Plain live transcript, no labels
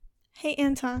Hey,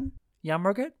 Anton. Yeah,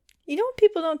 Margaret? You know what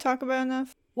people don't talk about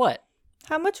enough? What?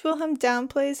 How much Wilhelm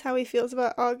downplays how he feels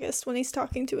about August when he's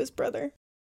talking to his brother.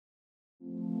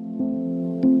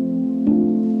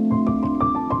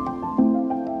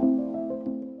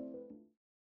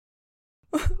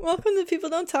 Welcome to People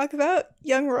Don't Talk About,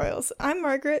 Young Royals. I'm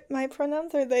Margaret. My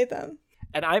pronouns are they, them.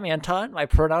 And I'm Anton. My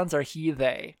pronouns are he,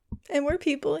 they. And we're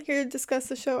people here to discuss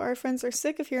the show our friends are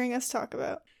sick of hearing us talk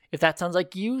about. If that sounds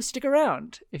like you, stick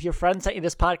around. If your friend sent you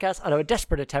this podcast out of a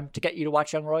desperate attempt to get you to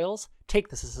watch Young Royals, take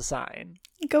this as a sign.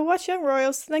 Go watch Young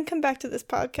Royals, then come back to this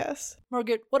podcast.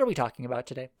 Margaret, what are we talking about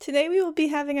today? Today we will be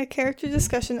having a character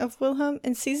discussion of Wilhelm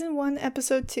in Season 1,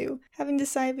 Episode 2, having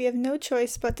decided we have no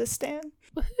choice but to stand.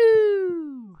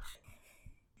 Woohoo!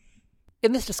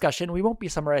 In this discussion, we won't be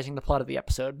summarizing the plot of the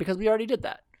episode because we already did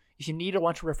that. If you need or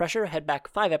want a refresher, head back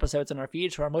 5 episodes in our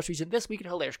feed to our most recent This Week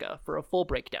in Hilarska for a full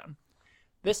breakdown.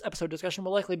 This episode discussion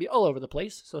will likely be all over the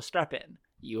place, so strap in.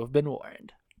 You have been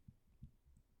warned.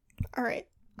 Alright,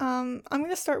 I'm going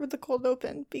to start with the cold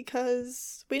open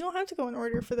because we don't have to go in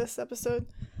order for this episode.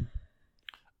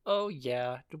 Oh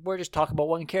yeah, we're just talking about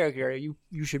one character. You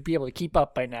should be able to keep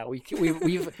up by now.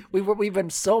 We've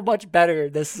been so much better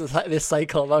this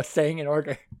cycle about staying in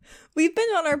order. We've been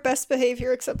on our best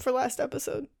behavior except for last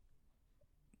episode.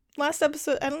 Last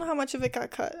episode, I don't know how much of it got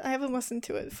cut. I haven't listened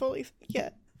to it fully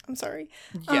yet. I'm sorry.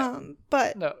 Yeah.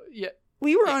 But no, yeah.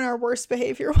 We were on our worst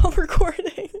behavior while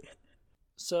recording.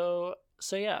 So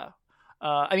yeah.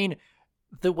 I mean,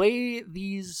 the way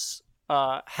these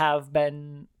have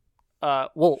been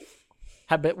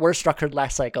were structured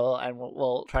last cycle, and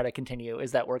we'll try to continue,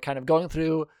 is that we're kind of going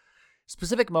through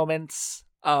specific moments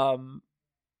as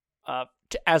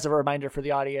a reminder for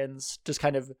the audience, just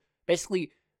kind of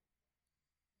basically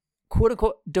quote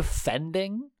unquote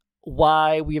defending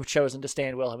why we have chosen to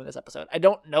stand Wilhelm in this episode. I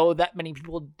don't know that many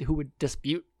people who would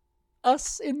dispute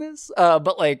us in this,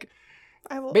 but like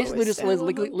basically just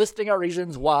listing our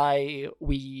reasons why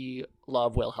we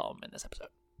love Wilhelm in this episode,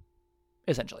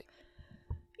 essentially.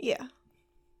 Yeah.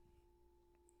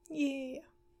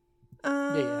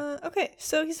 Okay,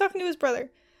 so he's talking to his brother.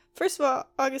 First of all,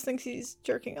 August thinks he's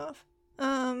jerking off.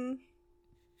 And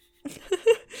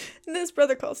then his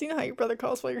brother calls. You know how your brother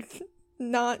calls while you're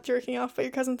not jerking off, but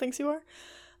your cousin thinks you are?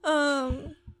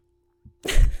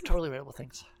 Totally relatable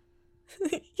things.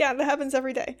 Yeah, that happens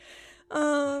every day.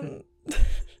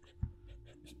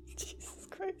 Jesus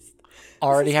Christ.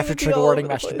 Already have to trigger warning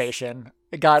masturbation.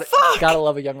 Gotta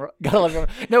love a young.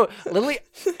 No, literally,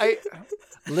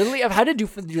 I've had to do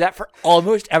that for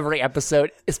almost every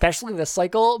episode, especially this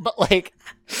cycle. But like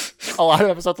a lot of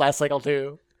episodes last cycle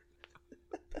too.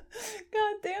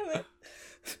 God damn it!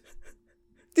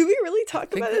 Do we really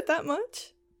talk about it that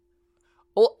much?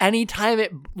 Well,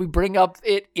 anytime we bring up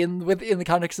it within the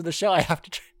context of the show, I have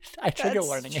to trigger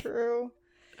warning. That's true.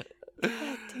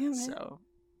 God damn it. So,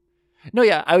 no,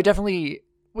 yeah, I would definitely.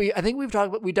 We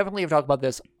definitely have talked about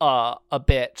this a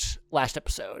bit last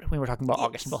episode when we were talking about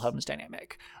August and Wilhelm's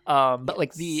dynamic. But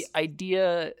like the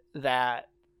idea that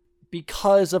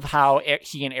because of how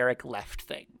he and Eric left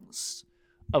things,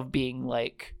 of being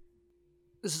like,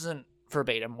 this isn't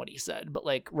verbatim what he said, but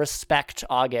like respect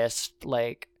August,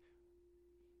 like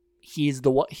he's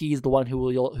the one who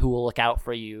will look out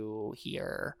for you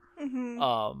here.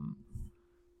 Mm-hmm.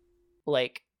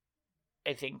 Like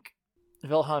I think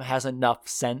Wilhelm has enough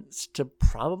sense to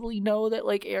probably know that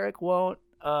like Eric won't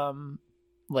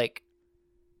like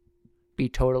be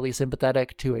totally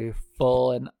sympathetic to a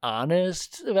full and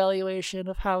honest evaluation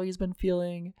of how he's been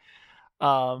feeling.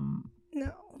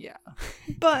 No. Yeah.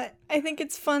 But I think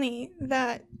it's funny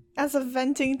that as a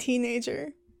venting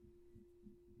teenager,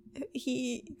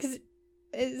 he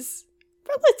is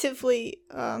relatively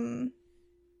I mean,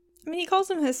 he calls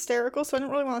him hysterical, so I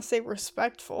don't really want to say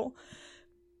respectful.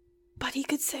 But he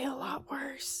could say a lot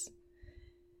worse.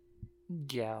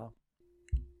 Yeah.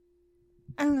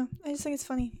 I don't know. I just think it's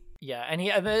funny. Yeah, and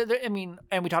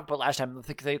and we talked about last time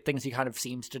the things he kind of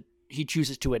he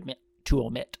chooses to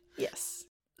omit. Yes.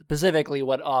 Specifically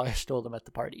what August told him at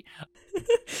the party.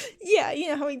 Yeah, you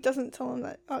know how he doesn't tell him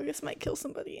that August might kill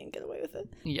somebody and get away with it.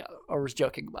 Yeah, or was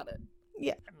joking about it.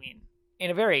 Yeah. I mean, in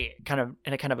a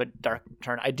kind of a dark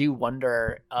turn, I do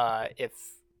wonder if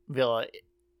Villa,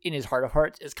 in his heart of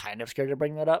hearts, is kind of scared to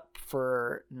bring that up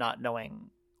for not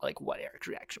knowing like what Eric's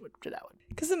reaction to that would be.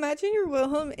 Because imagine you're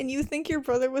Wilhelm and you think your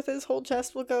brother with his whole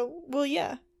chest will go, well,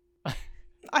 yeah.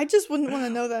 I just wouldn't want to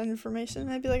know that information.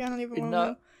 I'd be like, I don't even want to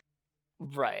know.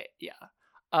 Right, yeah.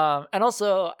 And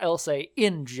also, I will say,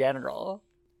 in general,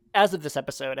 as of this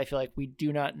episode, I feel like we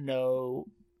do not know,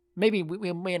 maybe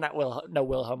we may not know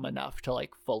Wilhelm enough to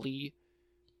like fully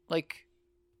like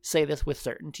say this with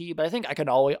certainty, but I think I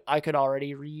could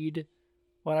already read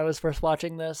when I was first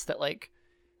watching this that like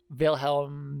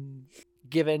Wilhelm,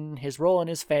 given his role in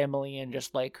his family and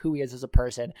just like who he is as a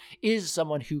person, is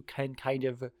someone who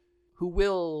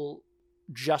will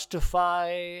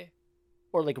justify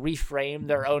or like reframe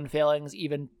their own feelings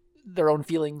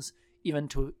even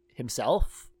to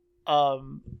himself,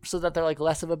 so that they're like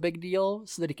less of a big deal,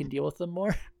 so that he can deal with them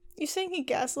more. You saying he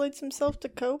gaslights himself to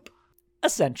cope?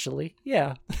 Essentially,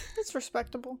 yeah. That's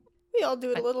respectable. We all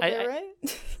do it a little bit, right?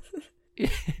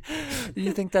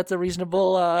 You think that's a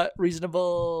reasonable?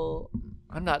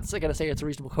 I'm not gonna say it's a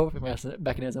reasonable coping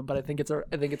mechanism, but I think it's a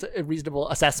reasonable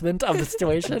assessment of the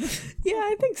situation. Yeah,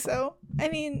 I think so. I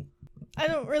mean, I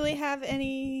don't really have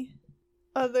any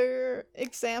other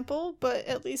example, but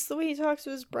at least the way he talks to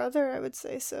his brother, I would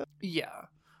say so. Yeah.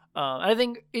 I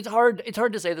think it's hard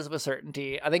to say this with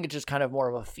certainty. I think it's just kind of more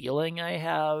of a feeling I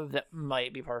have that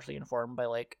might be partially informed by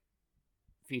like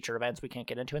future events we can't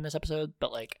get into in this episode,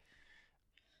 but like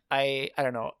I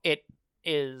don't know. I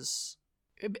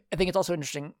think it's also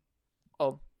interesting.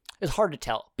 Oh, it's hard to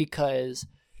tell because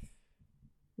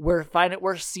we're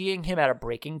seeing him at a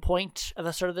breaking point at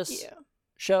the start of this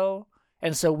show,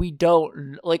 and so we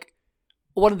don't like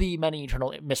one of the many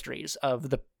eternal mysteries of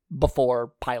the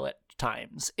before pilot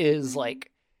times is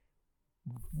like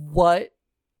what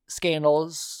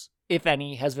scandals, if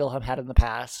any, has Wilhelm had in the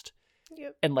past,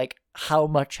 and like how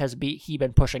much has he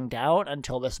been pushing down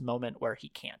until this moment where he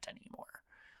can't anymore.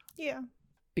 Yeah.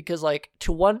 Because like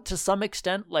to some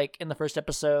extent, like in the first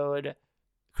episode,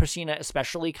 Christina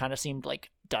especially kind of seemed like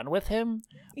done with him,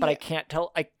 but I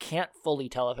can't fully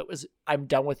tell if it was I'm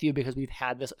done with you because we've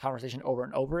had this conversation over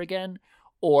and over again,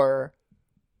 or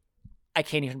I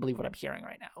can't even believe what I'm hearing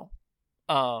right now.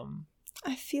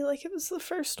 I feel like it was the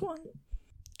first one.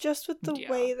 Just with the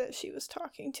way that she was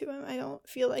talking to him, I don't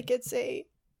feel like it's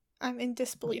I'm in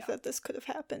disbelief that this could have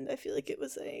happened. I feel like it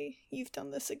was you've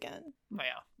done this again. Oh,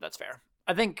 yeah, that's fair.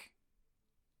 I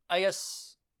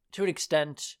guess to an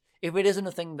extent,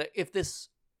 if this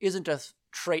isn't a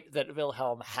trait that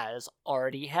Wilhelm has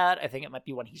already had, I think it might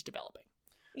be one he's developing.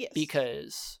 Yes.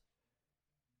 Because,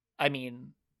 I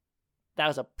mean, that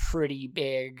was a pretty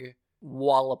big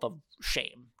wallop of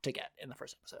shame to get in the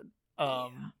first episode.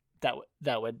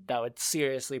 That would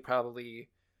seriously probably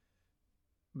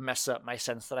mess up my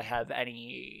sense that I have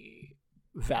any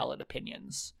valid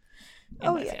opinions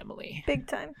in my family. Big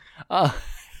time.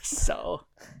 So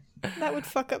that would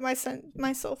fuck up my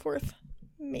self-worth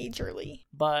majorly.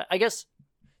 But I guess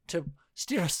to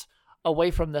steer us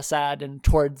away from the sad and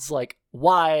towards like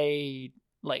why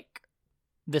like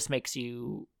this makes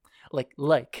you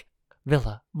like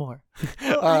Villa more.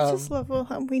 Well, I just love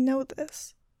Wilhelm. We know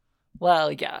this.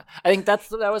 Well, yeah. I think that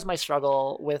was my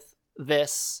struggle with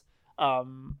this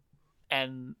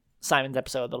and Simon's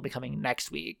episode that'll be coming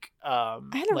next week. I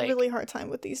had a really hard time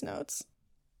with these notes.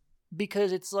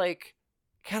 Because it's like,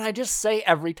 can I just say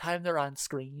every time they're on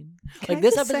screen?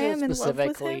 This episode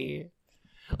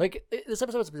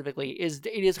specifically, it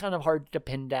is kind of hard to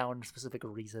pin down specific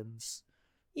reasons.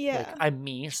 Yeah. Like, I'm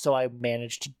me, so I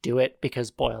managed to do it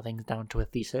because boil things down to a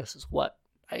thesis is what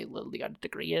I literally got a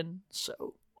degree in.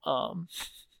 So,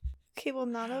 okay,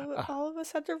 well, all of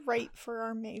us had to write for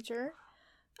our major.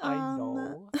 I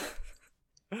know.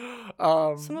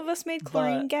 Some of us made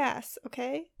chlorine gas,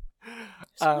 okay?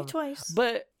 Twice.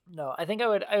 But no, I think I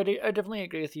would definitely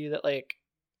agree with you that like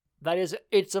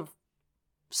it's a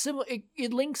similar.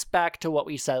 It links back to what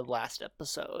we said last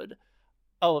episode.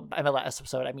 Oh, by last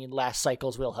episode, I mean last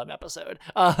cycle's Wilhelm episode.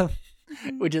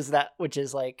 Which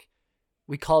is like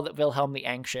we called it Wilhelm the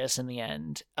Anxious in the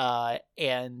end,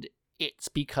 and it's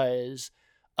because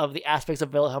of the aspects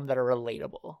of Wilhelm that are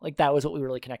relatable. Like that was what we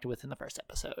really connected with in the first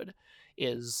episode,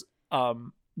 is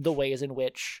the ways in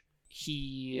which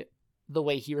the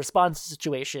way he responds to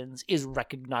situations is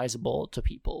recognizable to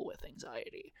people with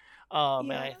anxiety.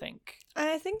 And I think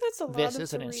that's a lot this of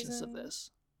is the an instance reason... of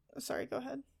this. Sorry, go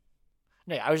ahead.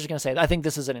 No, I was just going to say, I think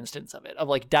this is an instance of it, of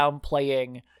like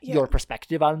downplaying your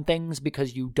perspective on things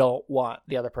because you don't want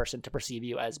the other person to perceive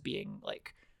you as being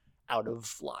like out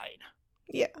of line.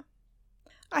 Yeah.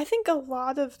 I think a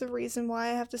lot of the reason why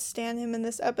I have to stand him in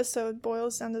this episode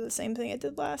boils down to the same thing I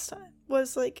did last time.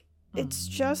 Was like, it's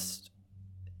just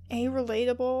a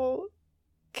relatable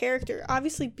character.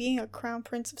 Obviously, being a crown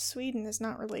prince of Sweden is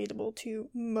not relatable to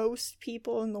most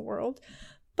people in the world.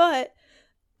 But,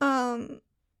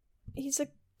 he's a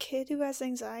kid who has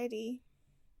anxiety.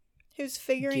 Who's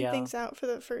figuring things out for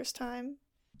the first time.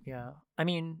 Yeah. I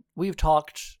mean, we've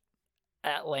talked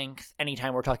at length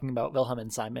anytime we're talking about Wilhelm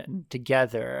and Simon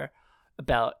together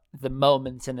about the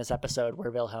moments in this episode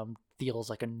where Wilhelm feels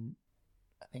like I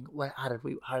think how did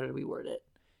we word it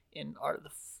in Art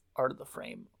of the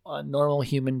Frame? A normal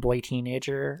human boy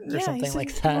teenager or something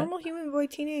like that. Normal human boy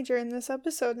teenager in this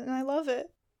episode, and I love it.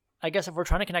 I guess if we're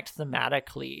trying to connect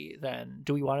thematically, then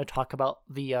do we want to talk about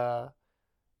the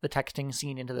texting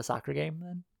scene into the soccer game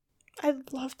then?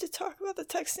 I'd love to talk about the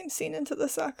texting scene into the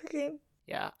soccer game.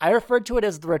 Yeah, I referred to it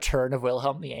as the return of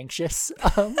Wilhelm the Anxious.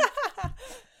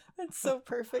 That's so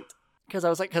perfect. Because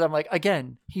I'm like,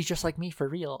 again, he's just like me for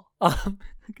real.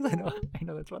 Because I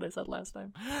know that's what I said last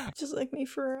time. Just like me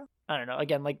for real. I don't know.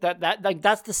 Again, like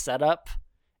that's the setup,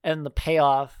 and the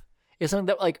payoff is something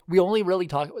that like we only really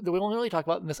talk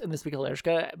about in this week of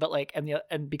Lershka, but like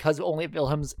and because only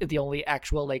Wilhelm's the only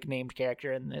actual like named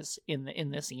character in this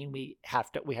scene, we had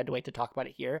to wait to talk about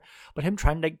it here. But him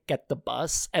trying to get the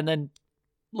bus and then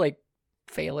like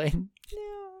failing.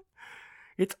 Yeah.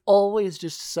 It's always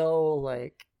just so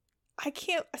like. I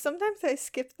can't. Sometimes I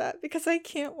skip that because I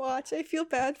can't watch. I feel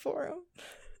bad for him.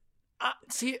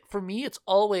 See, for me, it's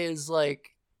always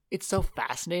like it's so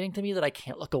fascinating to me that I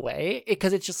can't look away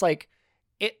because it's just like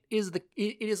it is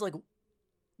like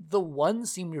the one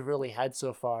scene we've really had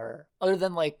so far, other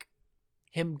than like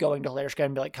him going to Lershka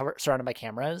and be like surrounded by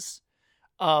cameras,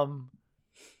 of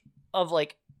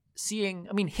like seeing.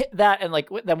 I mean, hit that and like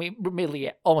then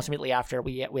we almost immediately after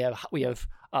we have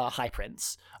High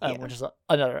Prince, which is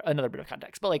another bit of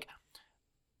context. But like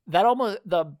that, almost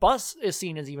the bus is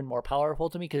seen as even more powerful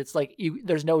to me because it's like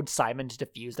there's no Simon to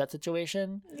diffuse that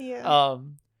situation. Yeah.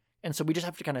 And so we just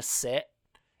have to kind of sit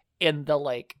in the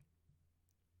like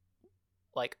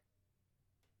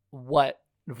what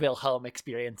Wilhelm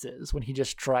experiences when he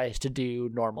just tries to do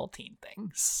normal teen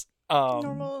things.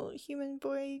 Normal human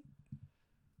boy.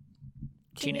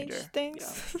 Teenager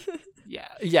things. Yeah.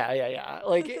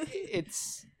 Like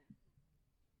it's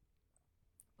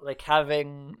like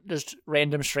having just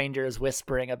random strangers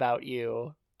whispering about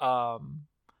you,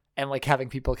 and like having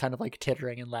people kind of like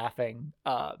tittering and laughing,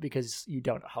 because you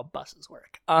don't know how buses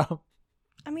work.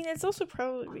 I mean, it's also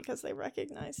probably because they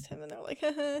recognized him and they're like, he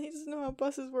doesn't know how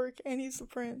buses work, and he's the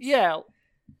prince. Yeah,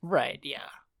 right. Yeah,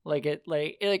 like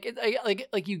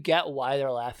you get why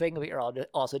they're laughing, but you're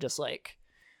also just like.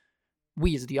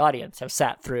 We as the audience have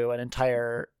sat through an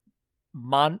entire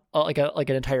an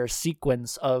entire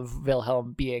sequence of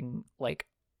Wilhelm being like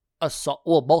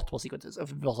multiple sequences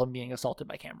of Wilhelm being assaulted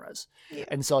by cameras,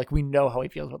 and so like we know how he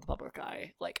feels about the public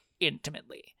eye like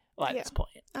intimately at this point,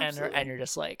 and you're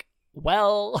just like,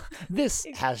 well, this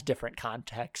has different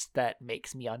context that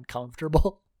makes me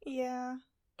uncomfortable. Yeah.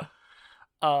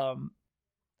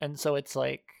 And so it's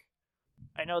like,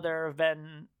 I know there have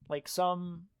been like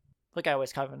some, like I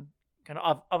always kind of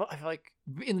I feel like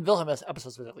in Wilhelm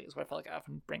episodes specifically is where I feel like I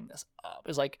often bring this up,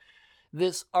 is like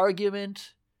this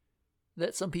argument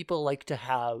that some people like to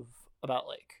have about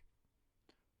like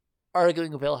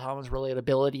arguing Wilhelm's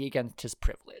relatability against his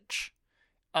privilege.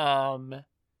 But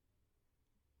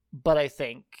I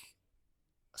think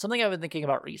something I've been thinking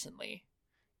about recently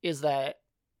is that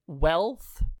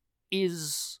wealth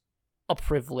is a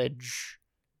privilege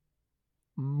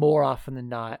more often than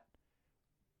not,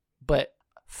 but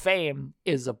fame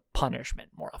is a punishment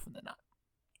more often than not.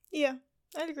 Yeah,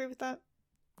 I'd agree with that.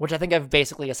 Which I think I've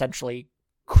basically essentially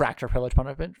cracked our privilege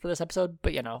punishment for this episode,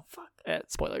 but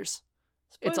spoilers.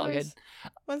 It's all good.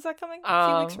 When's that coming? A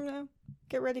few weeks from now.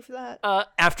 Get ready for that.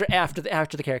 After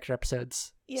the character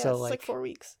episodes. Yeah, so it's like 4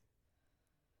 weeks.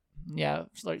 Yeah,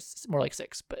 it's like more like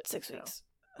 6, but 6 weeks.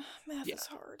 Math is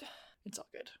hard. It's all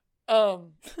good.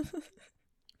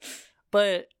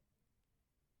 But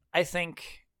I think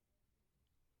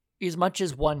as much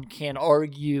as one can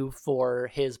argue for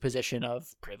his position of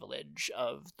privilege,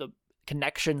 of the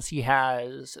connections he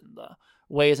has and the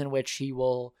ways in which he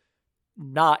will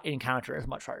not encounter as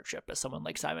much hardship as someone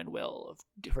like Simon will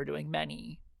for doing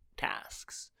many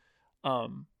tasks,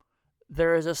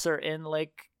 there is a certain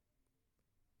like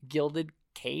gilded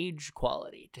cage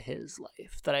quality to his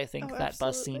life that I think that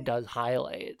bus scene does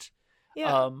highlight.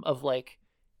 Of like,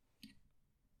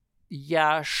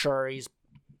 yeah, sure, he's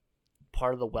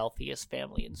part of the wealthiest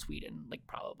family in Sweden. Like,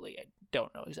 probably, I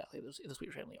don't know exactly who the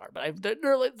Swedish family are, but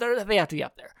they have to be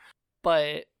up there.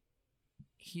 But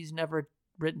he's never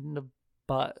ridden a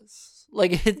bus.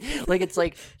 It's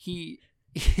like he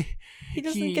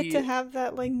doesn't get to have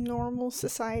that like normal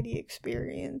society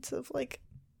experience of like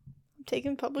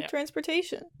taking public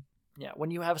transportation. Yeah,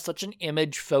 when you have such an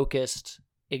image-focused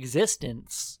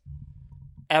existence,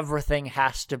 everything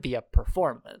has to be a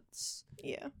performance.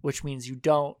 Yeah. Which means you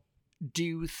don't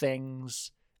do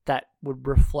things that would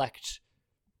reflect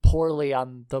poorly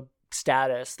on the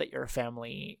status that your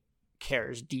family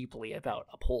cares deeply about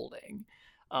upholding.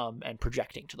 and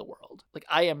projecting to the world. Like,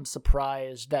 I am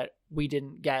surprised that we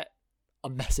didn't get a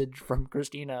message from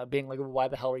Christina being like, why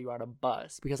the hell are you on a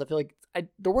bus? Because I feel like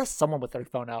there was someone with their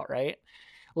phone out, right?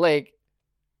 Like,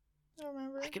 I don't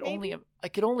remember. I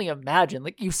could only imagine.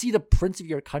 Like, you see the prince of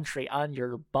your country on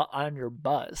your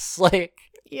bus. Like,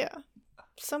 yeah,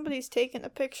 somebody's taking a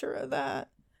picture of that.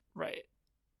 Right.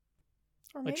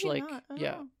 Or maybe Which, like, not. I don't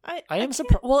yeah. know. I am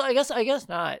surprised. Well, I guess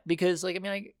not, because like,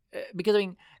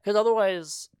 because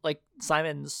otherwise, like,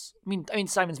 Simon's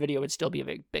video would still be a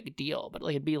big deal, but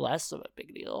like, it'd be less of a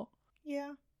big deal.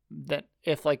 Yeah. Than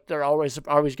if like there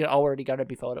already gonna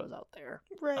be photos out there.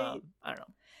 Right. I don't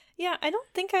know. Yeah, I don't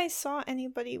think I saw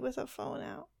anybody with a phone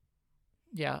out.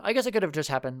 Yeah, I guess it could have just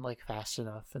happened like fast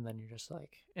enough, and then you're just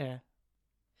like, eh.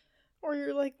 Or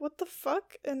you're like, what the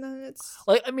fuck? And then it's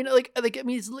Like, I mean,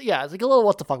 it's like a little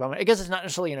what the fuck moment. I guess it's not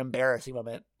necessarily an embarrassing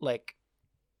moment, like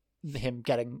him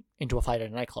getting into a fight at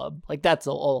a nightclub. Like, that's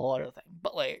a whole other thing.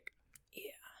 But like,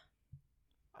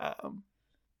 yeah.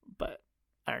 But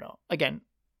I don't know. Again,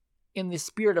 in the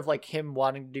spirit of like him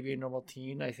wanting to be a normal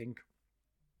teen, I think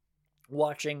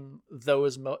watching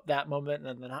that moment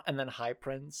and then High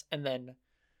Prince, and then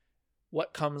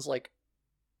what comes, like,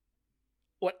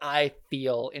 what I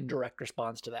feel in direct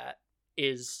response to that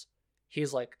is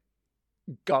he's like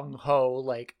gung ho,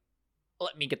 like,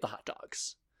 let me get the hot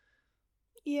dogs.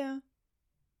 Yeah.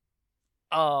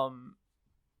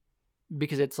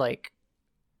 Because it's like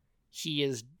he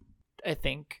is, I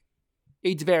think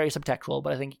it's very subtextual,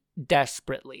 but I think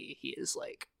desperately he is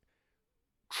like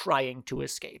trying to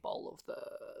escape all of the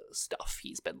stuff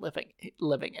he's been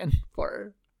living in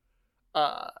for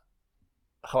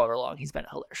however long he's been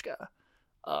at Hilershka.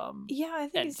 Yeah, I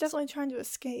think he's definitely trying to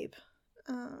escape.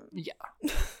 Yeah.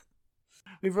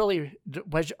 We've really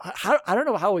I don't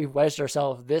know how we've wedged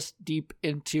ourselves this deep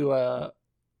into a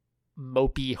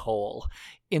mopey hole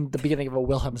in the beginning of a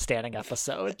Wilhelm Standing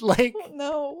episode. Like,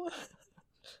 no.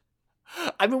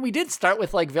 I mean, we did start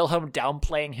with like Wilhelm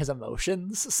downplaying his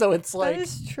emotions, so it's like, that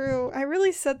is true. I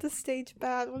really set the stage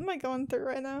bad. What am I going through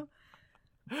right now?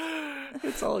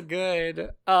 It's all good.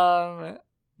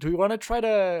 Do we want to try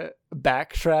to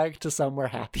backtrack to somewhere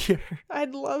happier?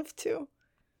 I'd love to.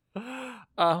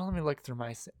 Let me look through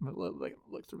my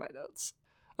notes.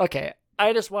 Okay,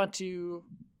 I just want to.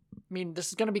 I mean, this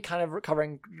is going to be kind of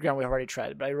covering ground we've already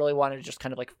tread, but I really wanted to just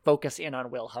kind of like focus in on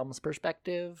Wilhelm's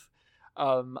perspective,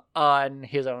 on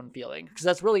his own feeling, because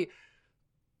that's really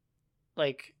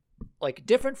like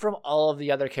different from all of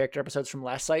the other character episodes from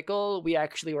last cycle. We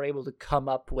actually were able to come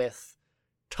up with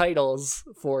titles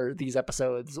for these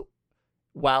episodes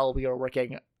while we were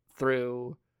working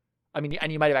through. I mean, and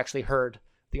you might have actually heard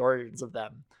the origins of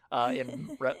them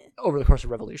over the course of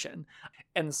Revolution,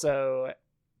 and so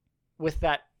with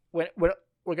that, when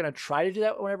we're going to try to do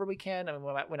that whenever we can. I mean,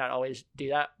 we not always do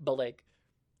that, but like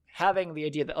having the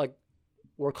idea that like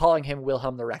we're calling him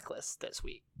Wilhelm the Reckless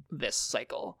this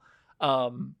cycle,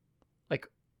 like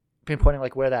pinpointing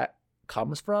like where that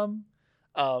comes from,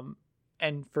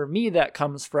 and for me that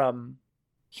comes from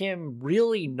him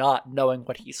really not knowing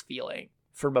what he's feeling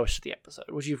for most of the episode,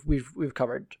 which we've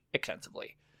covered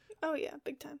extensively. Oh yeah,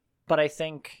 big time. But I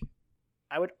think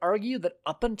I would argue that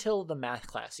up until the math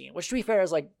class scene, which to be fair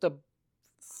is like the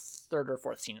third or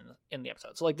fourth scene in the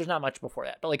episode, so like there's not much before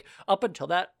that, but like up until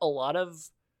that, a lot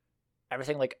of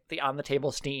everything, like the on the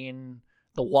table scene,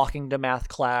 the walking to math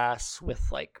class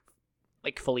with like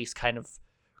Felice kind of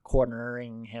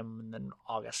cornering him, and then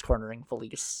August cornering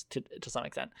Felice to some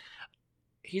extent,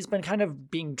 he's been kind of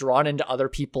being drawn into other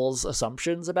people's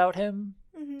assumptions about him.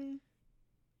 Mm-hmm.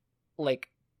 Like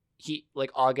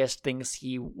August thinks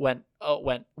he went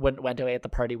away at the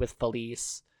party with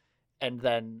Felice, and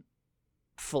then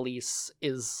Felice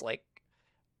is like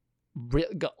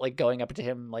going up to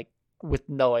him like with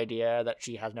no idea that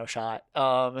she has no shot,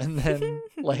 and then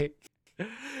like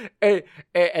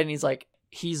and he's like,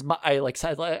 I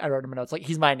wrote him a note, it's like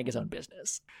he's minding his own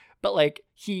business, but like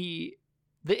in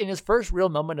his first real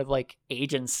moment of like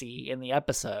agency in the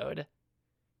episode,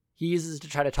 he uses to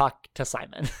try to talk to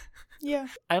Simon. Yeah.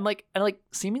 And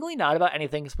seemingly not about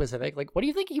anything specific. Like, what do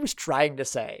you think he was trying to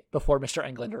say before Mr.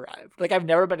 England arrived? Like, I've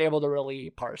never been able to really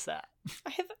parse that.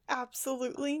 I have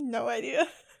absolutely no idea.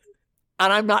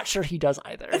 And I'm not sure he does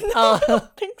either. No, I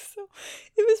don't think so.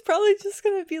 It was probably just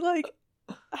going to be like,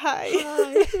 hi.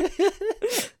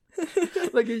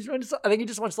 Like, I think he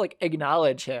just wants to like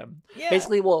acknowledge him. Yeah.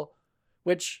 Basically,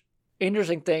 which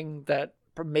interesting thing that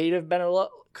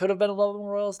could have been a Love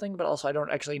Royals thing, but also I don't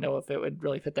actually know if it would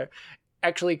really fit there.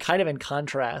 Actually, kind of in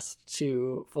contrast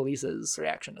to Felice's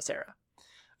reaction to Sarah.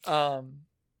 You're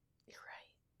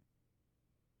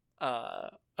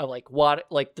right. of like what,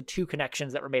 like the two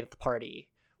connections that were made at the party.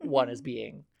 Mm-hmm. One is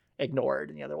being ignored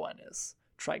and the other one is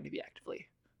trying to be actively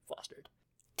fostered.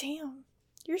 Damn,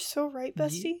 you're so right,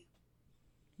 bestie.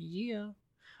 Yeah.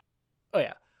 Oh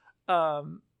yeah.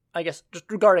 I guess just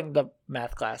regarding the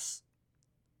math class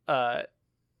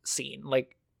scene,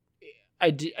 like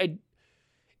I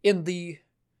in the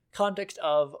context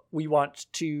of we want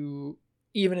to,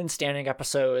 even in standing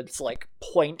episodes, like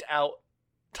point out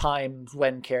times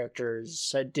when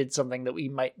characters did something that we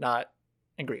might not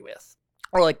agree with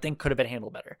or like think could have been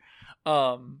handled better.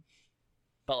 But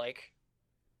like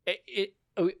it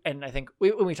and I think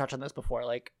when we touched on this before,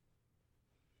 like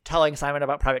telling Simon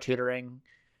about private tutoring,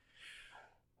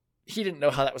 he didn't know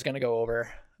how that was going to go over.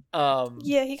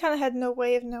 Yeah, he kind of had no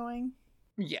way of knowing.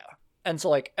 Yeah. And so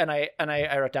like, and I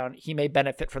wrote down, he may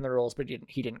benefit from the rules, but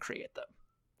he didn't create them.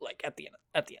 Like at the end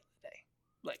of the day,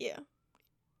 like yeah,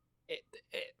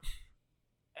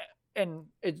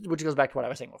 which goes back to what I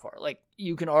was saying before. Like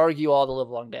you can argue all the live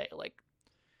long day, like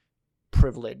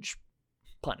privilege,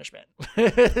 punishment,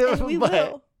 and we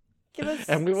will give us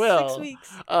and we will 6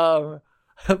 weeks.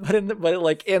 But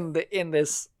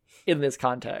in this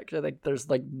context, I think there's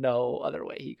like no other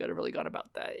way he could have really gone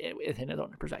about that within his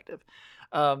own perspective.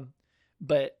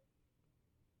 But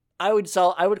I would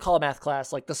call a math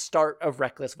class like the start of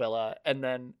Reckless Villa, and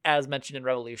then as mentioned in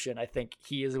Revolution, I think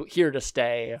he is here to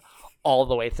stay all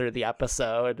the way through the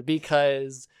episode,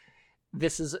 because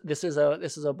this is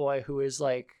a boy who is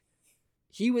like,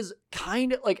 he was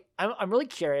kind of like, I'm really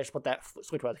curious what that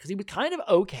switch was, because he was kind of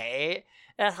okay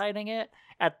at hiding it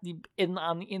at the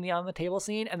on the table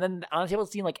scene, and then the on the table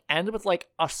scene like ends with like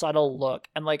a subtle look,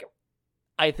 and like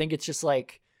I think it's just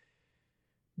like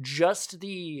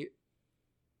the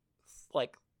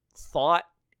like thought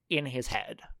in his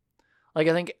head. Like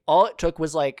I think all it took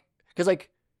was like, because like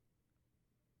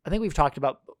I think we talked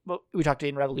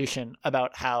in Revolution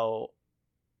about how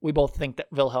we both think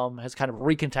that Wilhelm has kind of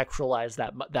recontextualized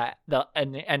that the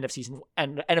end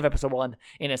of episode 1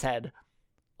 in his head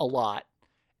a lot,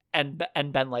 and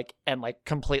been like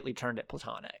completely turned it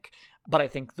platonic. But I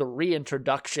think the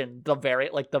reintroduction, on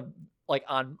like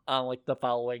the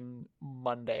following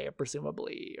Monday,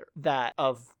 presumably, that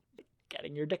of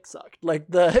getting your dick sucked, like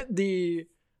this. Do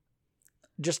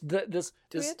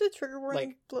we have to trigger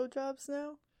warning blowjobs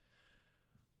now?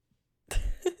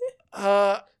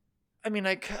 I mean,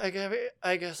 I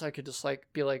guess I could just like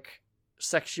be like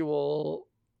sexual.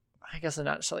 I guess I'm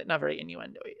not very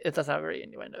innuendo. That's not very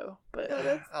innuendo, but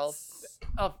no,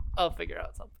 I'll figure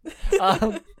out something.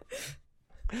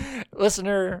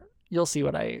 Listener, you'll see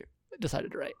what I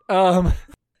decided to write.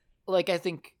 Like I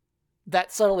think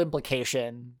that subtle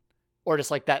implication, or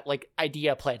just like that like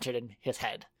idea planted in his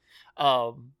head,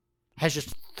 has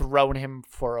just thrown him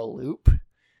for a loop.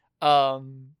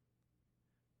 Like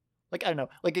I don't know,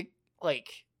 like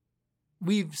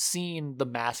we've seen the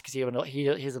mask he's able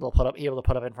to put up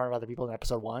in front of other people in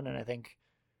episode 1, and I think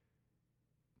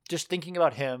just thinking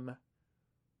about him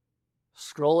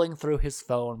scrolling through his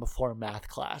phone before math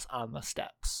class on the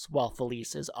steps while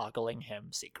Felice is ogling him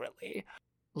secretly,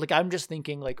 like I'm just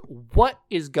thinking like, what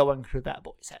is going through that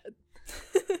boy's head?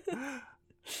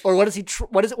 Or what is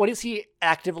he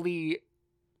actively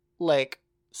like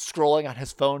scrolling on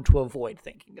his phone to avoid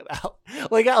thinking about?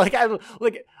 I don't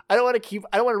want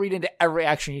to read into every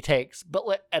action he takes, but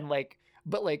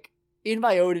in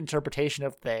my own interpretation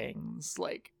of things,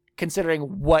 like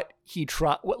considering that he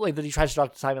tries to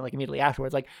talk to Simon like immediately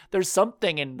afterwards, like there's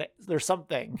something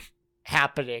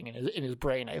happening in his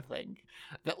brain, I think,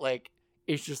 that like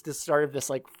it's just the start of this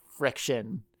like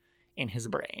friction in his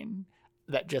brain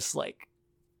that just like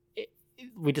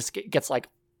gets like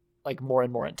more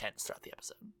and more intense throughout the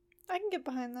episode. I can get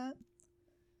behind that.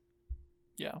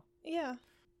 Yeah. Yeah.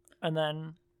 And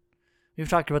then we've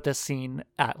talked about this scene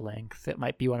at length. It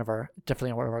might be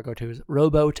definitely one of our go-tos.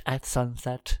 Rowboat at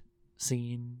sunset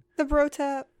scene. The bro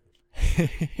tap.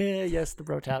 Yes, the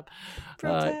bro tap.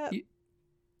 Bro tap.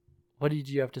 What did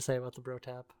you have to say about the bro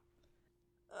tap?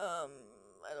 I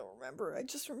don't remember. I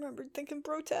just remembered thinking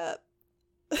bro tap.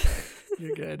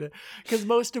 You're good. Because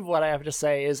most of what I have to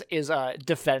say is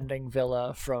defending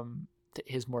Villa from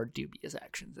his more dubious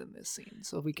actions in this scene.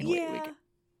 So we can wait.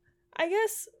 I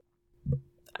guess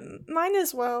mine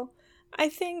as well. I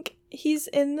think he's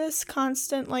in this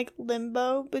constant like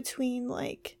limbo between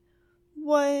like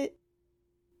what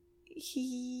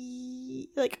he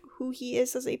like who he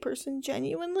is as a person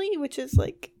genuinely, which is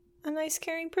like a nice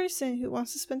caring person who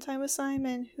wants to spend time with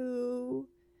Simon, who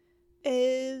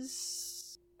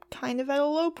is kind of at a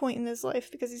low point in his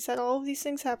life because he's had all of these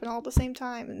things happen all at the same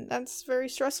time, and that's very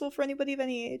stressful for anybody of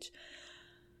any age.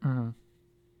 Mm-hmm.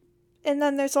 And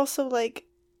then there's also, like,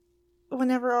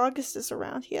 whenever August is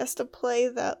around, he has to play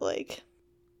that, like...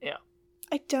 Yeah.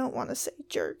 I don't want to say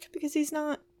jerk, because he's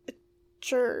not a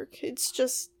jerk. It's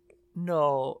just...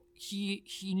 No, he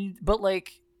needs... But,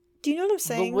 like... Do you know what I'm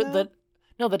saying, but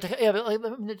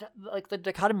the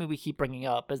dichotomy we keep bringing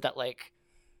up is that, like,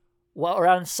 well,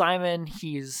 around Simon,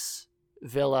 he's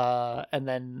Villa, and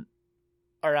then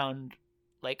around,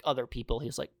 like, other people,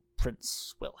 he's, like,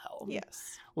 Prince Wilhelm.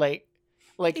 Yes. Like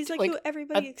he's like who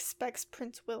everybody expects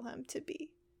Prince Wilhelm to be.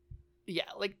 Yeah,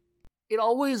 like, it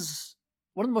always...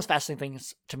 One of the most fascinating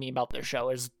things to me about this show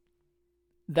is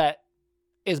that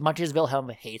as much as Wilhelm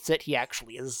hates it, he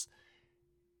actually is,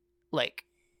 like,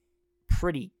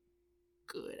 pretty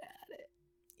good at it.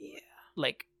 Yeah.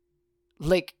 Like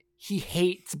he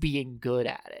hates being good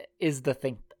at it is the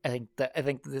thing. I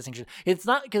think the distinction. It's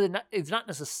not because it's not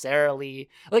necessarily,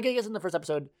 like, I guess in the first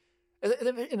episode,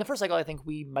 in the first cycle, I think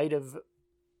we might have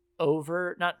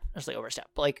not necessarily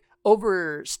overstepped, but, like,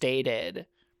 overstated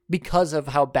because of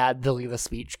how badly the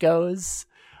speech goes,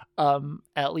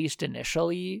 at least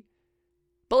initially.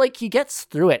 But, like, he gets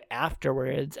through it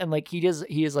afterwards, and, like, he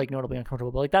is like notably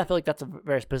uncomfortable. But, like, I feel like that's a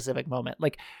very specific moment.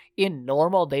 Like, in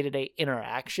normal day-to-day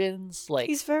interactions, like,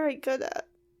 he's very good at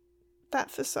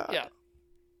that facade.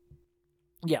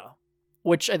 Yeah,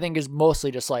 which I think is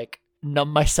mostly just, like,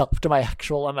 numb myself to my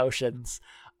actual emotions,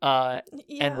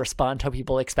 and respond how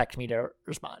people expect me to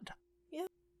respond. Yeah.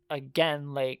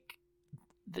 Again, like,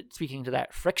 speaking to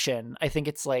that friction, I think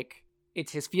it's like,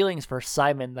 it's his feelings for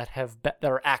Simon that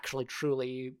are actually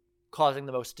truly causing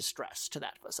the most distress to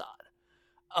that facade.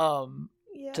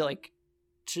 To, like,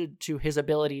 to his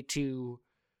ability to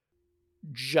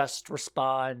just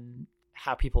respond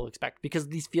how people expect, because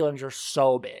these feelings are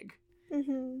so big.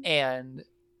 Mm-hmm. And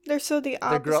they're so the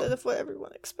opposite of what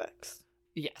everyone expects.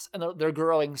 Yes, and they're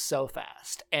growing so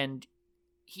fast. And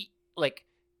he, like,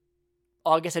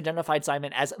 August identified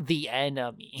Simon as the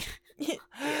enemy. Yeah.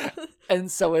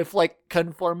 And so if, like,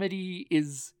 conformity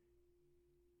is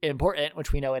important,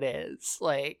 which we know it is,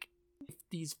 like, if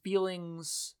these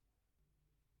feelings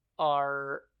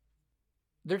they're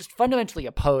just fundamentally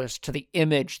opposed to the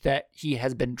image that he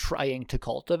has been trying to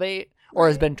cultivate, or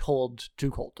has been told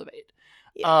to cultivate.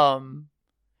 Yeah.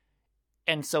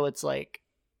 And so it's, like,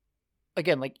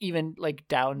 again, like, even, like,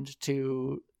 down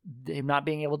to him not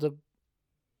being able to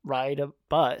ride a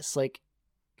bus, like,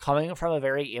 coming from a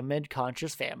very image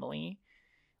conscious family,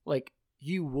 like,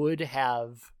 you would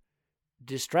have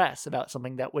distress about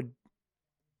something that would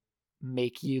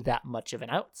make you that much of an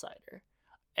outsider.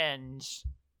 And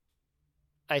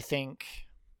I think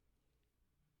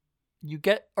you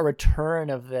get a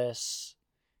return of this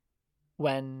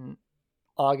when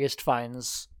August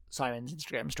finds Simon's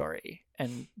Instagram story,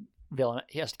 and Wilhelm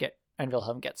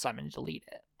gets Simon to delete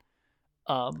it.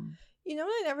 You know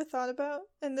what I never thought about?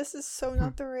 And this is so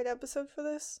not the right episode for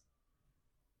this.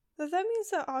 That means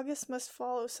that August must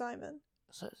follow Simon.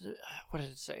 So, what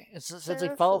did it say? It's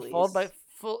like followed by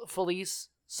Felice,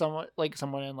 someone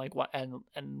in, like, one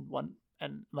and one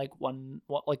and, like, one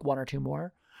or two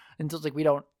more, and so it's like we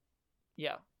don't.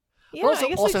 Yeah. Yeah. Also, I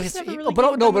guess also his but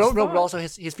also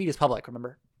his feed is public.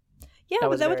 Remember? Yeah,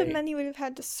 but that would have meant you would have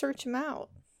had to search him out.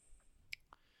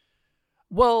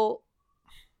 Well,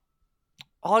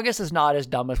 August is not as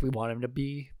dumb as we want him to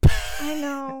be. I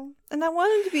know. And I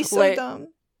want him to be so dumb.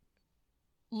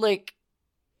 Like,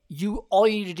 all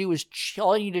you need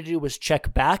to do was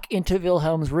check back into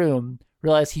Wilhelm's room,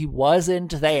 realize he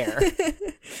wasn't there.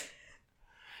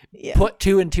 Yeah. Put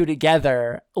two and two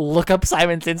together, look up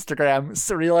Simon's Instagram,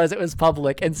 so realize it was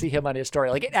public, and see him on his story.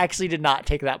 Like, it actually did not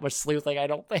take that much sleuthing, I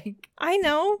don't think. I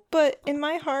know, but in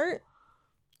my heart,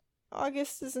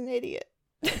 August is an idiot.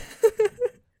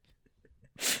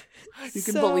 You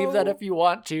can believe that if you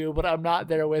want to, but I'm not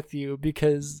there with you,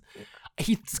 because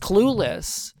he's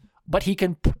clueless, but he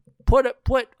can put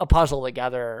a puzzle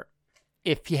together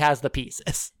if he has the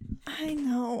pieces. I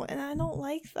know, and I don't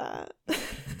like that.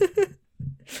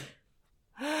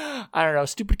 I don't know.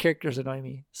 Stupid characters annoy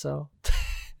me, so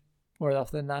more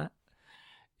often than not.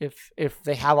 If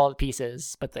they have all the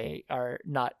pieces, but they are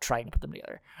not trying to put them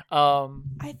together.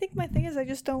 I think my thing is I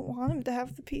just don't want him to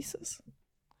have the pieces.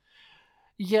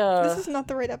 Yeah. This is not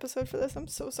the right episode for this. I'm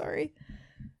so sorry.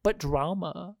 But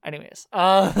drama. Anyways.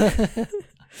 I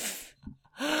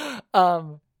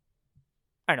don't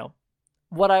know.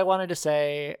 What I wanted to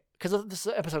say, because this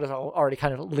episode is already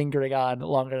kind of lingering on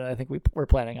longer than I think we're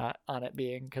planning on it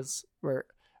being, because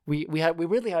we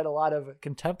really had a lot of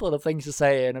contemplative things to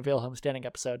say in a Wilhelm standing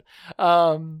episode.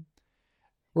 We're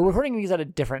recording these at a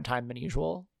different time than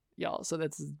usual, y'all. So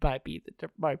that might be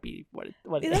what it is.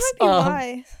 That might be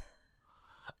why.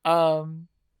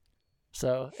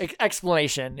 So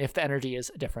explanation if the energy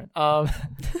is different. But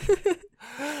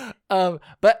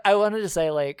I wanted to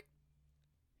say like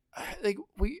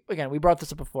we brought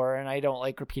this up before, and I don't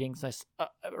like repeating things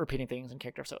in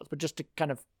character episodes, but just to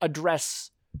kind of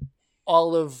address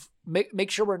all of make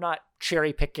sure we're not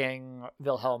cherry picking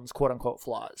Wilhelm's quote unquote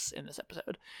flaws in this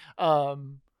episode.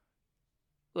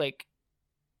 Like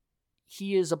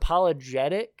he is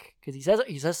apologetic because he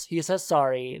says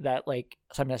sorry that like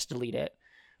Simon has to delete it,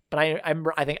 but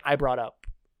I think I brought up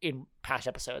in past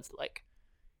episodes that, like,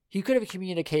 he could have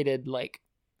communicated like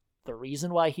the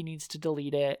reason why he needs to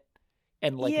delete it,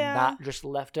 and like not just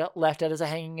left it as a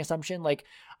hanging assumption. Like,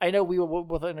 I know we were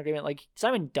both in agreement, like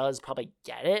Simon does probably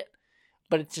get it,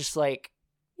 but it's just like,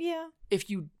 if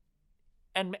you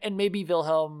and maybe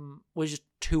Wilhelm was just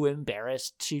too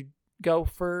embarrassed to go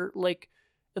for like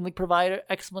and like provide an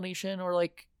explanation, or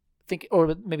like think,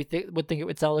 or maybe would think it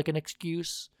would sound like an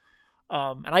excuse.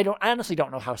 And I honestly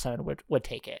don't know how Simon would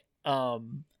take it.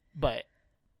 But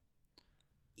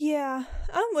yeah,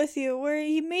 I'm with you. Where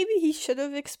he should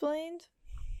have explained.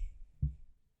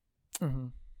 Mm-hmm.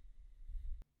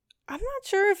 I'm not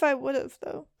sure if I would have,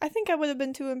 though. I think I would have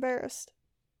been too embarrassed.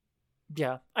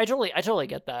 Yeah, I totally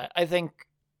get that. I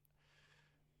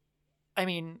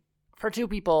mean, for two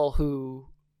people who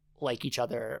like each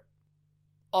other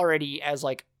already as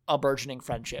like a burgeoning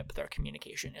friendship, their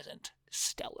communication isn't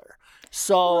stellar.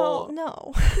 So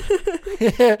no.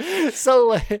 So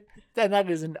like, then that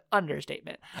is an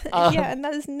understatement. Yeah, and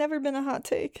that has never been a hot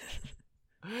take.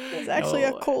 It's actually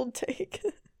a cold take.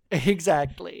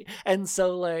 Exactly. And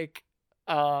so like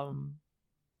and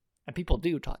people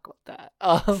do talk about that.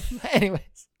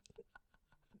 Anyways.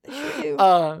 They sure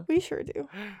do. We sure do.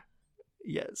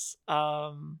 Yes.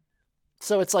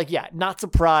 So it's like, yeah, not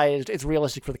surprised. It's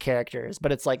realistic for the characters,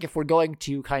 but it's like, if we're going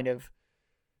to kind of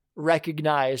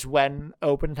recognize when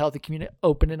open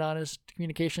and honest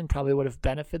communication probably would have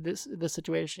benefited this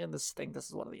situation, this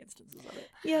is one of the instances of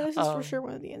it. Yeah, this is for sure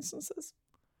one of the instances.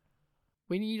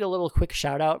 We need a little quick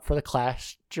shout out for the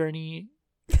class journey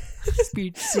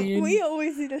speech scene. We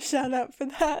always need a shout out for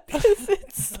that because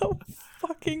it's so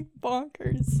fucking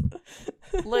bonkers.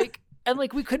 And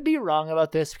we could be wrong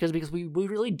about this because we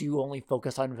really do only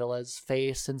focus on Villa's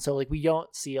face, and so like we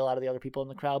don't see a lot of the other people in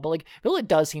the crowd, but like Villa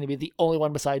does seem to be the only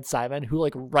one besides Simon who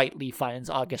like rightly finds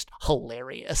August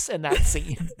hilarious in that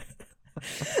scene.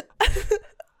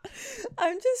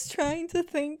 I'm just trying to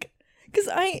think, because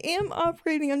I am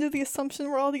operating under the assumption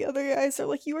where all the other guys are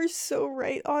like, you are so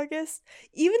right, August.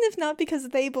 Even if not because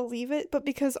they believe it, but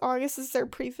because August is their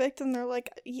prefect and they're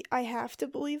like, I have to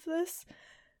believe this.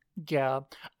 Yeah.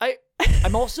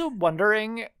 I'm also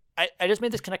wondering, I just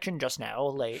made this connection just now,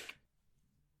 like,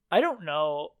 I don't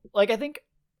know, like, I think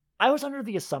I was under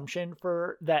the assumption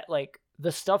for that, like,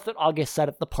 the stuff that August said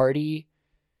at the party,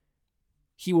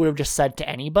 he would have just said to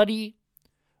anybody.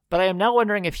 But I am now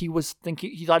wondering if he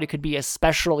thought he could be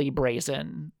especially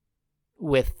brazen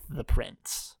with the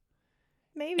prince.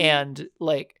 Maybe. And,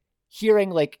 like,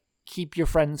 hearing, like, keep your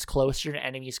friends closer and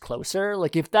enemies closer.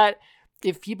 Like,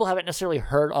 if people haven't necessarily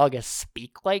heard August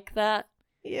speak like that,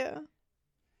 yeah,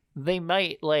 they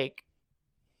might, like,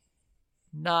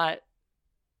 not,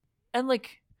 and,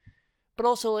 like, but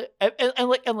also,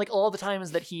 and all the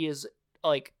times that he is,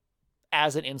 like,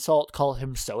 as an insult, call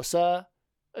him Sosa,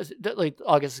 like,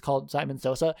 August is called Simon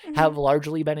Sosa, have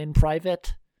largely been in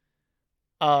private.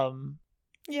 Yeah,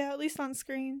 at least on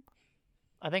screen.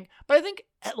 I think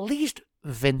at least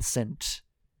Vincent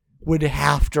would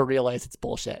have to realize it's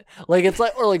bullshit. Like, it's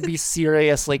like, or like be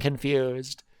seriously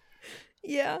confused.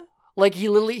 Yeah. Like,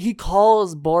 he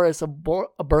calls Boris a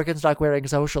Birkenstock wearing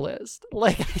socialist.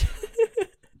 Like,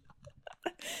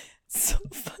 so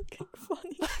fucking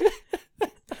funny.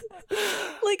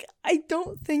 Like, I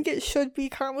don't think it should be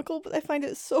comical, but I find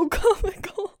it so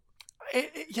comical.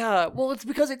 Yeah, well, it's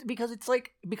because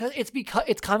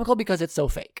it's comical because it's so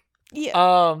fake.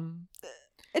 Yeah.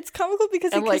 It's comical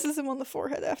because he kisses him on the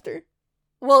forehead after.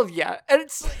 Well, yeah, and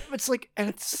it's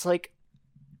like,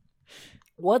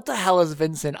 what the hell is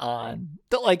Vincent on?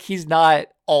 That, like, he's not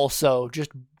also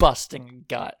just busting a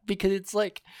gut, because it's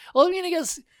like, well, I mean, I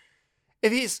guess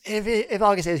if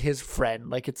August is his friend,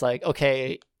 like, it's like,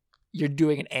 okay, you're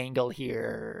doing an angle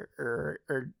here,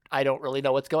 or I don't really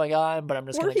know what's going on, but I'm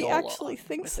just going to go along. Or he actually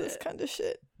thinks this kind of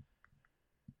shit.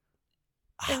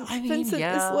 And I mean, Vincent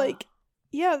is like,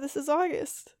 yeah, this is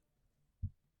August.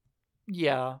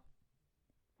 Yeah.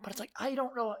 But it's like, I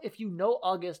don't know if you know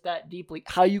August that deeply,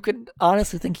 how you can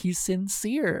honestly think he's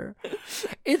sincere.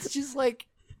 It's just like,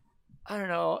 I don't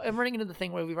know. I'm running into the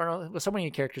thing where we run with so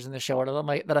many characters in the show,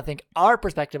 that I think our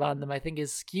perspective on them, I think,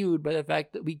 is skewed by the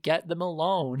fact that we get them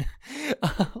alone.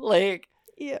 Like,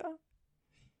 yeah,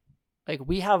 like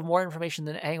we have more information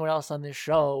than anyone else on this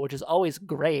show, which is always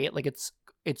great. Like, it's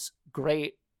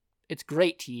great. It's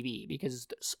great TV because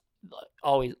it's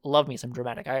always love me some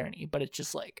dramatic irony, but it's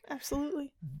just like,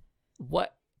 absolutely.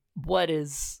 What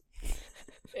is?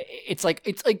 It's like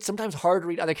sometimes hard to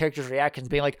read other characters' reactions,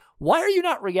 being like, why are you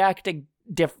not reacting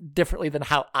differently than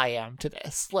how I am to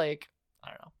this? Like, I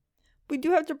don't know. We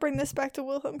do have to bring this back to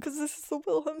Wilhelm because this is the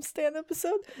Wilhelm Stan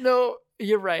episode. No,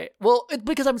 you're right. Well, it's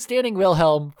because I'm standing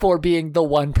Wilhelm for being the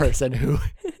one person who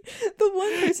the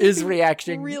one person is who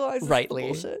reacting realizes rightly. the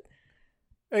bullshit.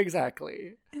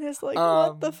 Exactly. And it's like,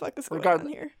 what the fuck is going on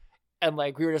here? And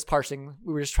like we were just trying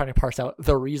to parse out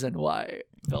the reason why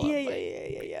Wilhelm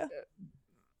Yeah.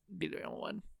 Be the real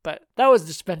one. But that was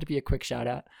just meant to be a quick shout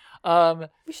out.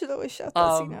 We should always shout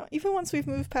that scene out. Even once we've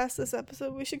moved past this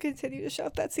episode, we should continue to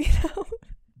shout that scene out.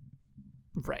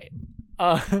 Right.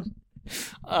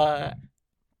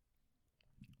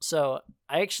 So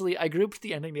I grouped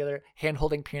the ending together,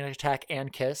 hand-holding, panic attack,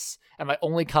 and kiss, and my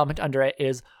only comment under it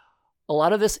is a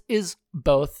lot of this is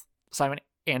both Simon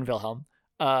and Wilhelm.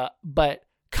 But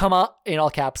come on, in all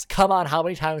caps, come on, how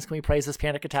many times can we praise this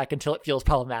panic attack until it feels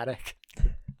problematic?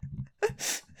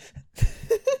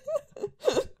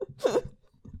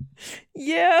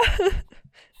 Yeah.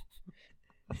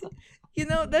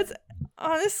 That's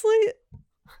honestly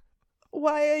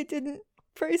why I didn't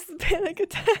praise the panic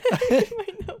attack in my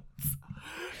notes.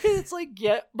 It's like,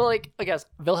 yeah, but like, I guess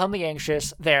Wilhelm the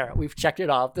Anxious, there, we've checked it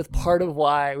off. That's part of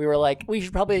why we were like, we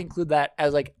should probably include that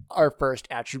as like our first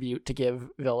attribute to give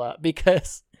Villa,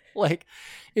 because like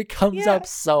it comes up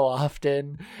so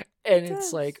often, and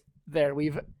it's like, there,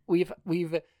 we're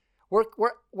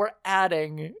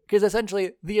adding, because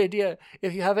essentially the idea,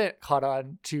 if you haven't caught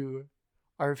on to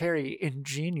our very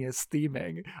ingenious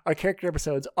theming, our character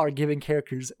episodes are giving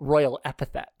characters royal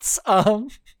epithets.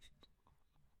 And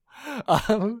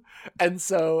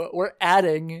so we're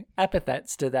adding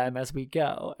epithets to them as we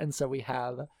go. And so we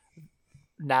have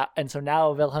now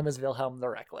Wilhelm is Wilhelm the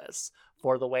Reckless,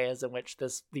 for the ways in which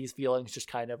these feelings just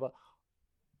kind of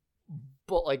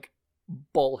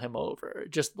bowl him over,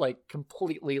 just like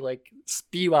completely like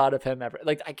spew out of him.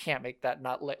 Like, I can't make that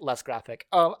not less graphic.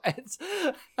 I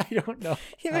don't know.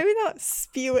 Yeah, maybe not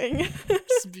spewing.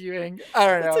 Spewing. I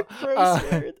don't know. It's a gross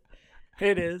word.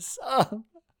 It is.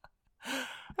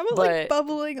 How about like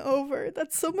bubbling over?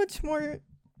 That's so much more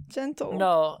gentle.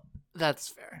 No, that's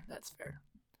fair.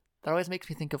 That always makes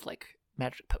me think of like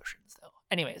magic potions, though.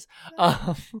 Anyways,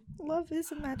 love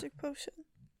is a magic potion.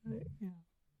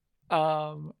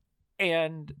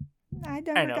 And I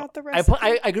never got the rest.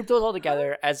 I grouped those all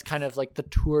together as kind of like the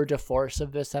tour de force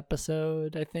of this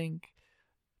episode, I think,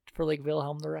 for like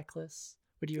Wilhelm the Reckless.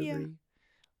 Would you agree?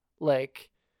 Like,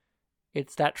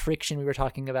 it's that friction we were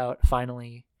talking about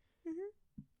finally.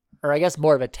 Or I guess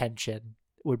more of a tension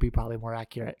would be probably more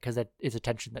accurate, because it is a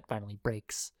tension that finally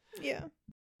breaks. Yeah.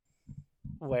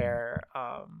 Where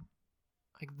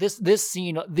like this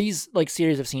scene, these like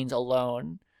series of scenes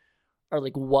alone are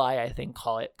like why I think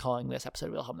calling this episode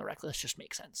Wilhelm the Reckless just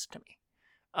makes sense to me.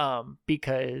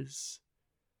 Because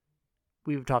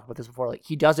we've talked about this before, like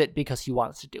he does it because he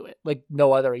wants to do it. Like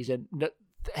no other reason. No,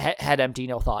 head empty,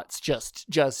 no thoughts.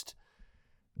 Just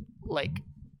like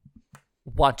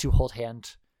want to hold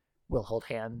hand. Will hold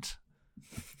hand.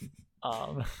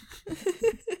 No,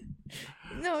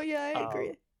 yeah, I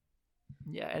agree.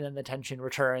 Yeah, and then the tension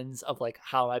returns of like,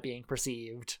 how am I being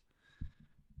perceived?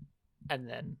 And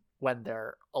then when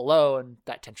they're alone,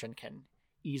 that tension can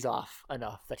ease off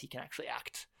enough that he can actually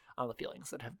act on the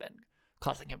feelings that have been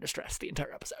causing him distress the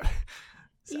entire episode.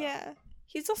 So. Yeah.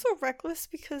 He's also reckless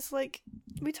because, like,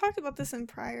 we talked about this in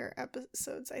prior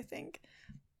episodes, I think.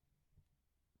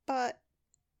 But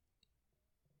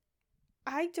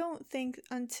I don't think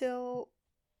until...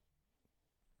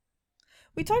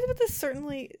 We talked about this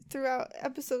certainly throughout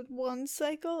episode 1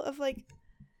 cycle of, like...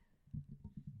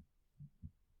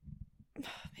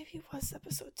 Maybe it was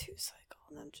episode 2 cycle,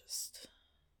 and I'm just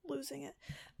losing it.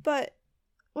 But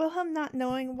Wilhelm not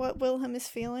knowing what Wilhelm is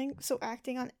feeling, so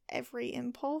acting on every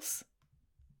impulse.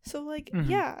 So, like,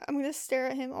 yeah, I'm going to stare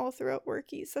at him all throughout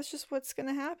Workies. That's just what's going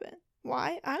to happen.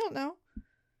 Why? I don't know.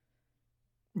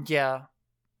 Yeah.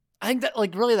 I think that,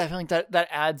 like, really, I feel like that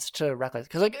adds to reckless.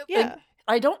 Because, like, yeah. Like,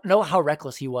 I don't know how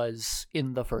reckless he was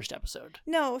in the first episode.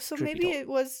 No, so maybe it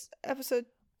was episode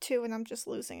 2 and I'm just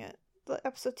losing it. The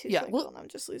episode 2 cycle and I'm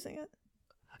just losing it.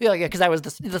 Yeah, because that was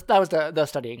the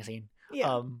studying scene.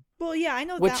 Yeah. Well, yeah, I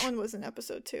know that one was in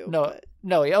episode 2. No, but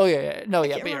no, oh yeah, no, I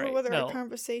yeah, can't but you're remember right. whether No. our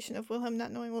conversation of Wilhelm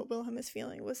not knowing what Wilhelm is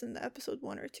feeling was in the episode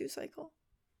 1 or 2 cycle.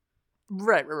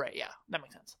 Right, yeah, that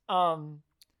makes sense.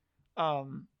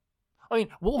 I mean,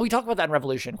 we talked about that in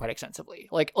Revolution quite extensively,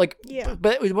 like, yeah,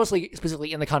 but it was mostly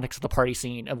specifically in the context of the party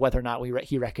scene of whether or not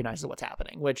he recognizes what's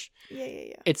happening, which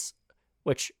it's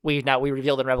which we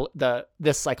revealed in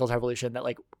this cycle's Revolution that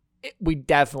like we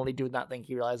definitely do not think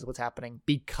he realizes what's happening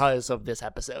because of this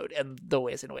episode and the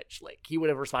ways in which like he would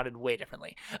have responded way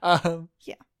differently. In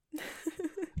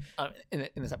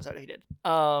this episode he did,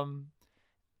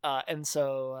 and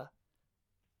so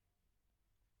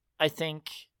I think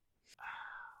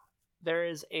there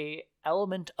is a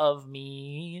element of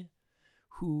me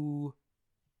who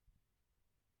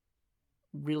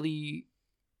really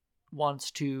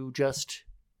wants to just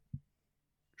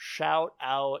shout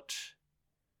out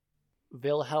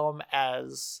Wilhelm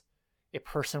as a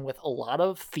person with a lot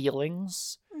of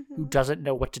feelings who doesn't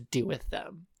know what to do with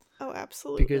them. Oh,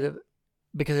 absolutely.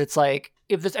 Because it's like,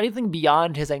 if there's anything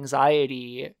beyond his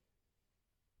anxiety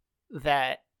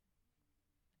that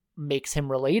makes him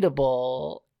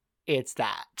relatable, it's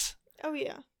that. Oh,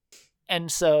 yeah.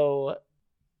 And so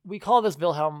we call this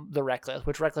Wilhelm the Reckless,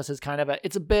 which reckless is kind of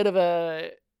it's a bit of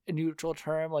a neutral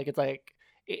term. Like, it's like,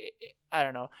 I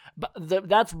don't know. But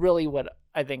that's really what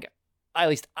I think, at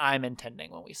least I'm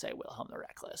intending when we say Wilhelm the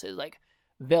Reckless, is like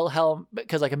Wilhelm,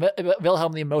 because like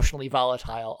Wilhelm the emotionally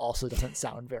volatile also doesn't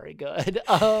sound very good.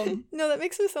 No, that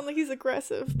makes him sound like he's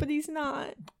aggressive, but he's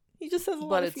not. He just has a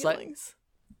lot of feelings.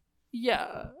 Like,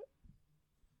 yeah.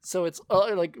 So it's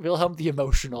like Wilhelm the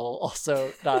emotional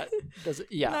also not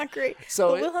not great.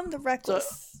 So but Wilhelm the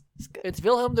Reckless is good. It's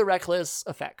Wilhelm the Reckless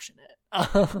affectionate.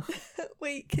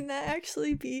 Wait, can that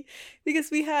actually be? Because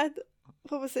we had,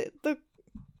 what was it? It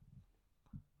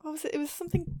was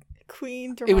something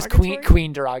queen derogatory. It was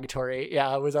queen derogatory.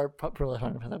 Yeah, it was our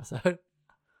Wilhelm episode.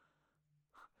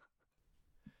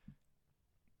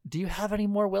 Do you have any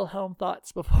more Wilhelm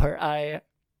thoughts before I?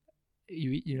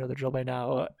 You know the drill by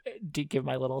now. Give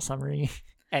my little summary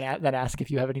and then ask if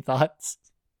you have any thoughts.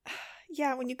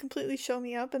 Yeah, when you completely show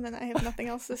me up and then I have nothing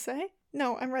else to say.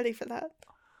 No, I'm ready for that.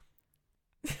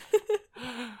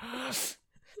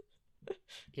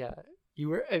 Yeah, you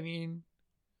were. I mean,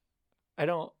 I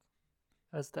don't.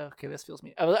 Okay, this feels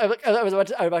mean. I was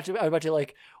about to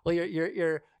like. Well,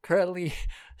 you're currently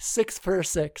 6 for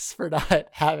 6 for not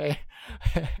having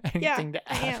anything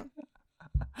to add.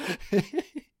 I am.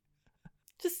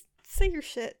 Just say your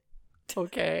shit.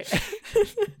 Okay.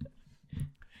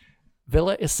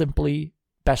 Villa is simply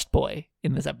best boy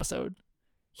in this episode.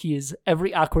 He is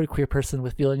every awkward queer person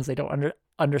with feelings they don't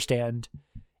understand.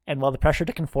 And while the pressure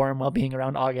to conform while being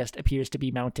around August appears to be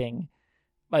mounting,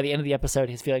 by the end of the episode,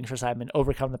 his feelings for Simon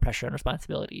overcome the pressure and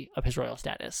responsibility of his royal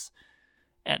status.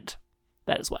 And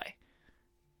that is why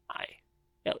I,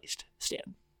 at least,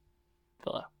 stand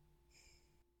Villa.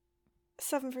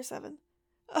 7 for 7.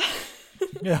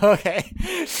 Okay.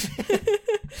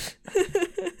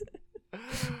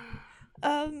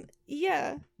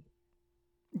 Yeah.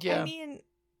 Yeah. I mean,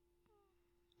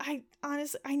 I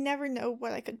honestly, I never know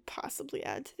what I could possibly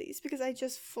add to these because I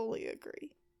just fully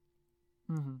agree.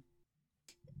 Mm-hmm.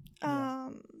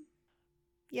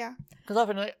 Yeah. Because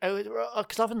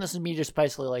often this is me just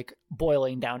basically like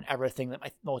boiling down everything that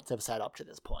my notes have set up to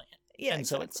this point. Yeah. And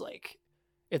exactly. so it's like,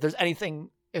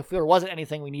 if there wasn't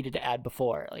anything we needed to add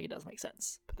before, like, it does make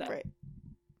sense. But right.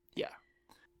 Yeah.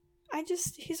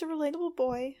 He's a relatable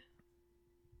boy.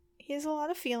 He has a lot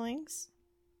of feelings.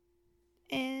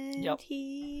 And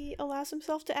he allows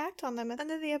himself to act on them at the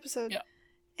end of the episode. Yeah.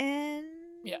 And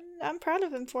I'm proud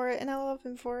of him for it, and I love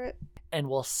him for it. And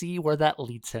we'll see where that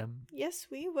leads him. Yes,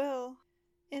 we will.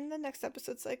 In the next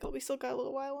episode cycle. We still got a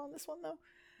little while on this one, though.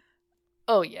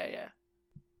 Oh, yeah.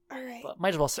 All right. But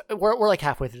might as well. We're like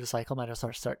halfway through the cycle. Might as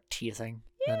well start teasing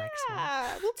the next one.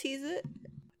 Yeah, we'll tease it.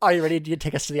 Are you ready to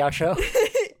take us to the outro?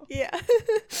 Yeah.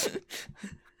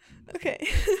 Okay.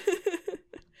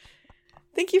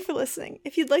 Thank you for listening.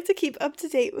 If you'd like to keep up to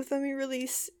date with when we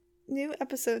release new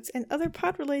episodes and other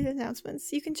pod-related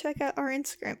announcements, you can check out our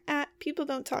Instagram at People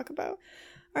Don't Talk About.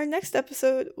 Our next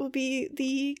episode will be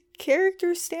the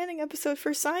character standing episode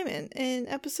for Simon in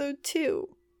episode 2.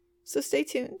 So stay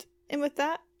tuned. And with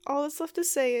that, all that's left to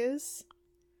say is...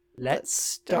 Let's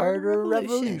start a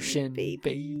revolution,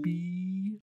 baby.